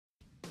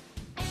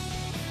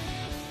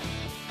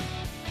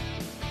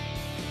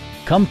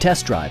Come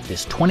test drive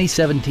this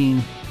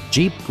 2017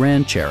 Jeep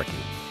Grand Cherokee.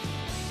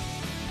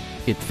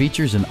 It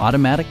features an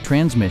automatic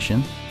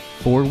transmission,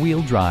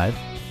 four-wheel drive,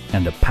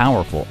 and a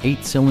powerful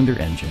 8-cylinder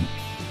engine.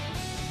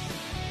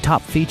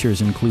 Top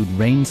features include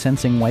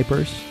rain-sensing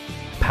wipers,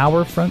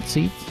 power front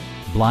seats,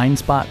 blind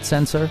spot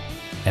sensor,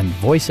 and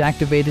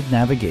voice-activated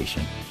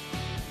navigation.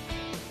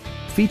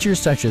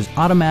 Features such as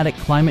automatic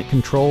climate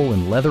control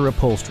and leather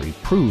upholstery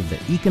prove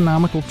that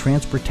economical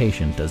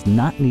transportation does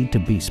not need to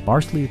be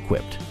sparsely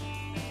equipped.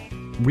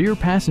 Rear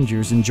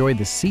passengers enjoy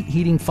the seat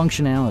heating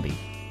functionality,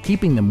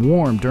 keeping them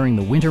warm during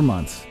the winter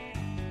months.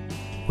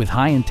 With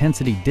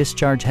high-intensity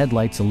discharge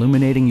headlights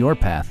illuminating your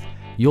path,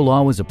 you'll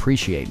always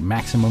appreciate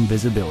maximum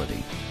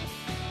visibility.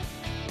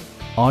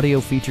 Audio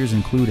features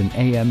include an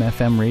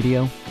AM/FM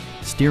radio,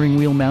 steering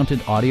wheel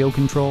mounted audio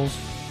controls,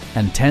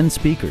 and 10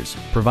 speakers,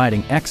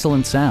 providing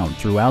excellent sound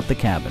throughout the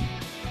cabin.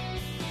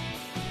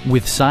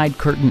 With side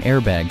curtain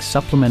airbags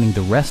supplementing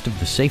the rest of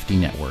the safety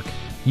network,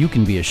 you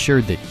can be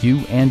assured that you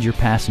and your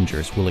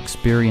passengers will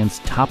experience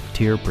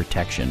top-tier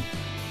protection.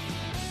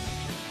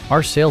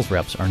 Our sales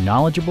reps are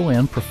knowledgeable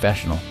and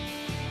professional.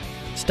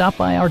 Stop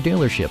by our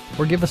dealership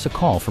or give us a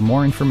call for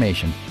more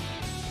information.